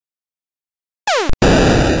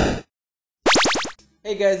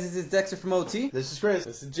Hey guys, this is Dexter from OT. This is Chris.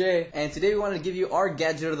 This is Jay. And today we wanted to give you our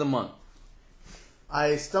gadget of the month.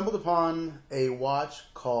 I stumbled upon a watch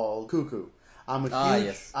called CooKoo.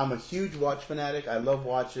 I'm a huge watch fanatic. I love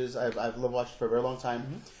watches. I've loved watches for a very long time.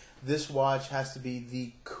 Mm-hmm. This watch has to be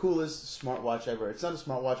the coolest smartwatch ever. It's not a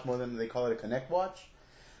smartwatch more than they call it a Connect watch.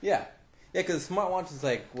 Yeah, because smartwatch is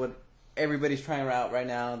like what everybody's trying out right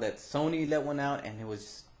now. That Sony let one out and it was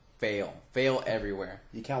just fail everywhere.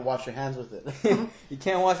 You can't wash your hands with it. You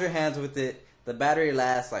can't wash your hands with it. The battery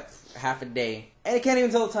lasts like half a day, and it can't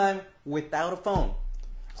even tell the time without a phone.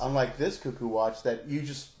 Unlike this CooKoo watch that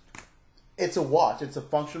it's a watch. It's a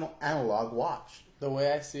functional analog watch. The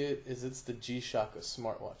way I see it is it's the G-Shock of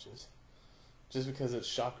smartwatches. Just because it's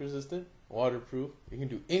shock resistant, waterproof, you can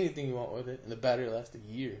do anything you want with it, and the battery lasts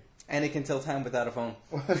a year. And it can tell time without a phone.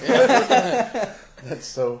 That's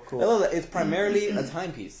so cool. I love that. It's primarily a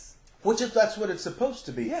timepiece. That's what it's supposed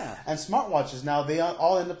to be. Yeah. And smartwatches now, they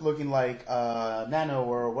all end up looking like Nano,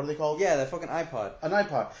 or what are they called? Yeah, that fucking iPod. An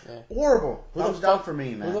iPod. Yeah. Horrible. Thumbs down for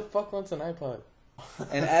me, man. Who the fuck wants an iPod?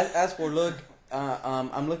 And as for look,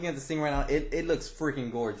 I'm looking at this thing right now. It looks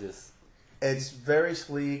freaking gorgeous. It's very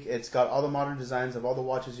sleek. It's got all the modern designs of all the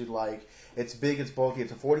watches you'd like. It's big, it's bulky.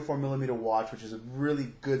 It's a 44mm watch, which is a really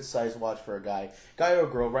good sized watch for a guy or a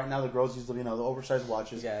girl. Right now, the girls use the oversized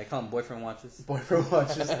watches. Yeah, I call them boyfriend watches. Boyfriend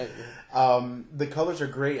watches. The colors are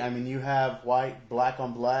great. I mean, you have white, black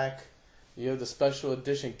on black. You have the special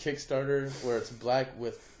edition Kickstarter where it's black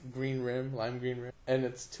with green rim, lime green rim, and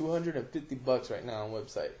it's $250 right now on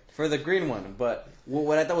website for the green one. But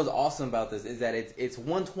what I thought was awesome about this is that it's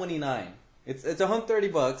 $129. It's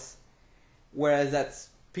 $130, whereas that's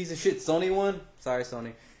piece of shit Sony one, sorry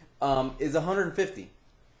Sony, is $150.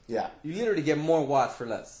 Yeah. You literally get more watch for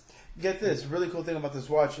less. Get this, really cool thing about this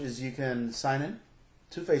watch is you can sign in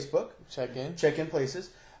to Facebook. Check in places.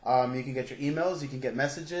 You can get your emails, you can get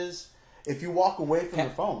messages. If you walk away from your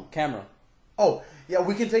phone. Camera. Oh, yeah,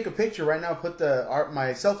 we can take a picture right now, put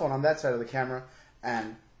my cell phone on that side of the camera,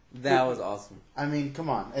 and that was awesome. I mean, come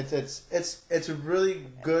on. It's a really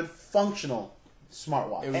good, functional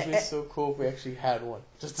smartwatch. It would be so cool if we actually had one,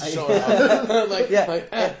 just to show it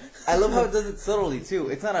off. I love how it does it subtly too.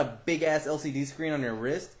 It's not a big ass LCD screen on your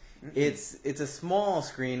wrist. It's a small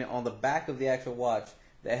screen on the back of the actual watch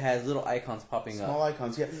that has little icons popping up. Small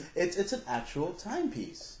icons, yeah. It's an actual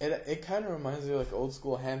timepiece. It kind of reminds me of like old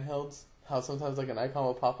school handhelds. How sometimes like an icon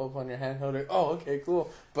will pop up on your handheld. Like, oh, okay, cool.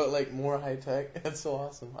 But like more high tech. It's so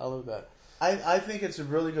awesome. I love that. I think it's a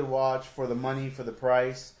really good watch for the money, for the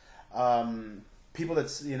price. People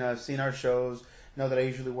that have seen our shows know that I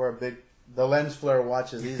usually wear the lens flare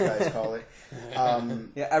watch, as these guys call it.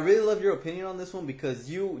 Yeah, I really love your opinion on this one because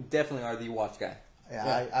you definitely are the watch guy.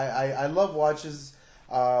 Yeah. I love watches.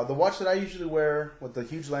 The watch that I usually wear with the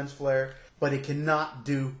huge lens flare, but it cannot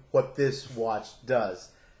do what this watch does.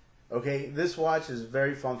 Okay, this watch is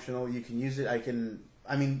very functional. You can use it.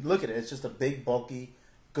 I mean, look at it. It's just a big, bulky,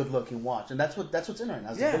 good-looking watch, and that's what's in right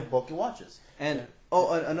now. It's the big, bulky watches. And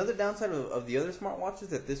another downside of the other smartwatches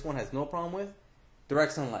that this one has no problem with: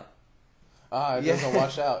 direct sunlight. It doesn't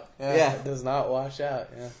wash out. Yeah, it does not wash out.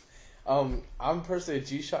 Yeah. I'm personally a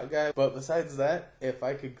G-Shock guy, but besides that, if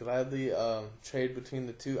I could gladly trade between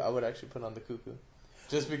the two, I would actually put on the CooKoo.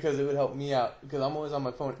 Just because it would help me out, because I'm always on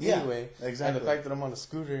my phone anyway. Exactly. And the fact that I'm on a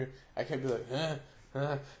scooter, I can't be like,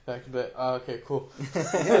 I can be like, oh, okay, cool.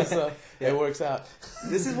 So it works out.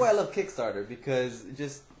 This is why I love Kickstarter, because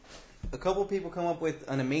just a couple people come up with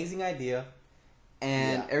an amazing idea,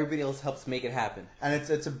 and everybody else helps make it happen. And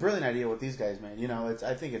it's a brilliant idea what these guys made.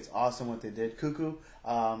 I think it's awesome what they did. CooKoo,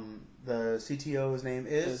 the CTO's name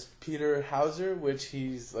is Peter Hauser, which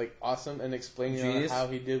he's like awesome and explaining how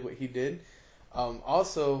he did what he did.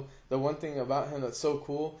 Also, the one thing about him that's so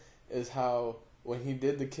cool is how when he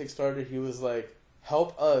did the Kickstarter, he was like,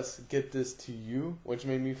 help us get this to you, which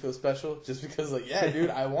made me feel special just because like, yeah, dude,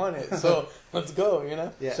 I want it. So let's go,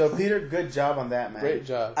 Yeah. So Peter, good job on that, man. Great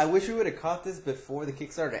job. I wish we would have caught this before the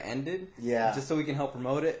Kickstarter ended. Yeah. Just so we can help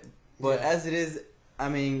promote it. But as it is, I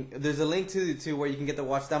mean, there's a link to where you can get the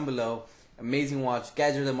watch down below. Amazing watch,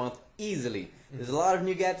 gadget of the month, easily. There's a lot of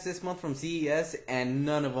new gadgets this month from CES, and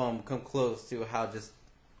none of them come close to how just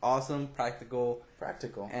awesome, practical,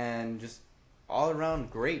 and just all around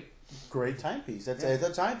great. Great timepiece. It's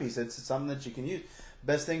a timepiece. It's something that you can use.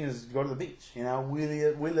 Best thing is go to the beach.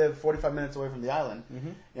 We live 45 minutes away from the island.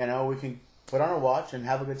 Mm-hmm. We can put on our watch and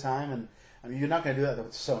have a good time. And I mean, you're not going to do that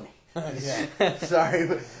with Sony. Sorry.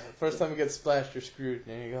 But first time you get splashed, you're screwed.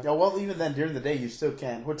 There you go. Yeah, well, even then, during the day, you still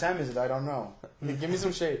can. What time is it? I don't know. Give me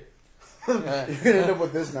some shade. You're gonna end up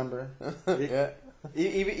with this number.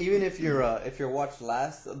 Even if your watch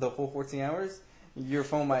lasts the full 14 hours, Your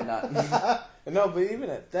phone might not. No, but even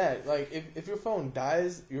at that, like if your phone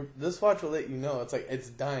dies, this watch will let you know. It's like it's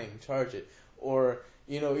dying. Charge it, or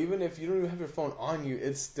even if you don't even have your phone on you,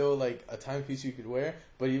 it's still like a timepiece you could wear.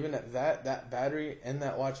 But even at that battery and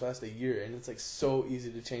that watch lasts a year, and it's like so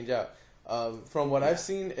easy to change out. From what I've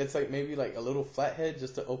seen, it's like maybe like a little flathead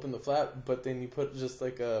just to open the flap, but then you put just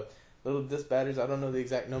like a little disc batteries. I don't know the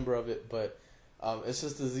exact number of it, but it's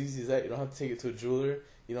just as easy as that. You don't have to take it to a jeweler.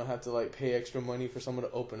 You don't have to like pay extra money for someone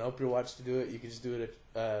to open up your watch to do it. You can just do it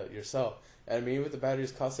yourself. And I mean, with the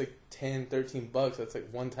batteries cost like $10-13. That's like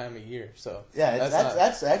one time a year. So yeah,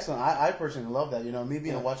 that's excellent. I personally love that. Me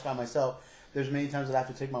being a watch guy myself, there's many times that I have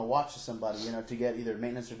to take my watch to somebody, to get either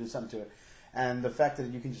maintenance or do something to it. And the fact that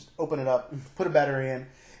you can just open it up, put a battery in.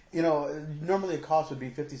 Normally a cost would be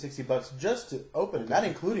 $50-$60 just to open it, not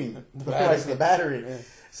including the price of the battery. Yeah.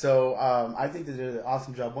 So I think they did an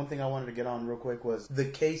awesome job. One thing I wanted to get on real quick was the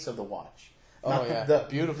case of the watch.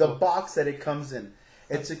 Beautiful. The box that it comes in.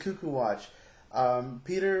 It's a CooKoo watch.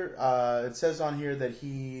 Peter, it says on here that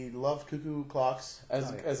he loved CooKoo clocks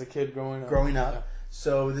as a kid growing up. Yeah.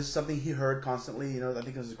 So this is something he heard constantly. I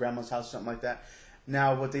think it was his grandma's house, something like that.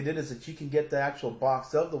 Now what they did is that you can get the actual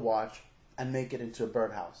box of the watch and make it into a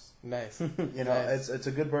birdhouse. Nice. Nice. It's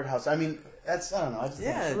a good birdhouse. I mean, I don't know. It's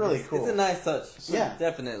really cool. It's a nice touch. Yeah,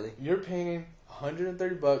 definitely. You're paying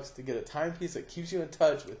 $130 to get a timepiece that keeps you in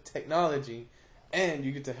touch with technology, and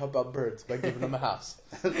you get to help out birds by giving them a house.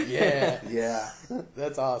 Yeah.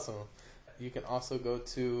 That's awesome. You can also go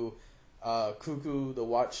to CooKoo,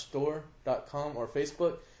 or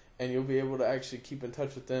Facebook, and you'll be able to actually keep in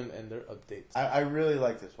touch with them and their updates. I really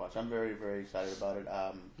like this watch. I'm very, very excited about it.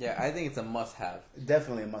 I think it's a must-have.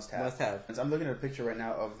 Definitely a must-have. Must-have. I'm looking at a picture right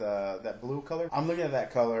now of that blue color. I'm looking at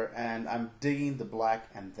that color, and I'm digging the black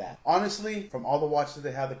and that. Honestly, from all the watches that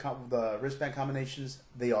they have, the wristband combinations,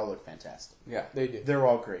 they all look fantastic. Yeah, they do. They're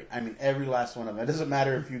all great. I mean, every last one of them. It doesn't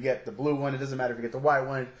matter if you get the blue one. It doesn't matter if you get the white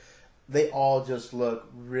one. They all just look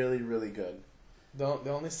really, really good.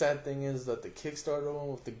 The only sad thing is that the Kickstarter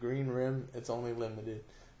one with the green rim, it's only limited.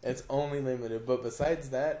 But besides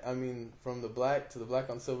that, I mean, from the black to the black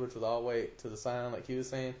on silver to the all white to the cyan, like he was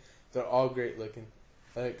saying, they're all great looking.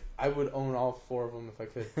 Like, I would own all 4 of them if I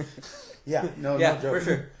could. No joke. For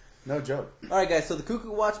sure. No joke. All right, guys. So the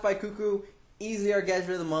CooKoo watch by CooKoo, easily our gadget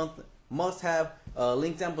of the month. Must have.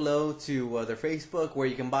 Link down below to their Facebook where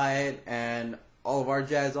you can buy it, and all of our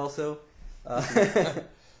jazz also.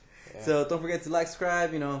 So don't forget to like,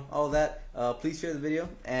 subscribe, all of that. Please share the video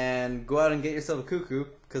and go out and get yourself a CooKoo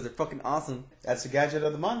because they're fucking awesome. That's the gadget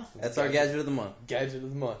of the month. That's our gadget of the month. Gadget of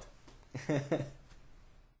the month.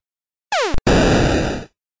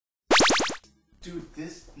 Dude,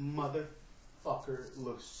 this motherfucker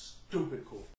looks stupid cool.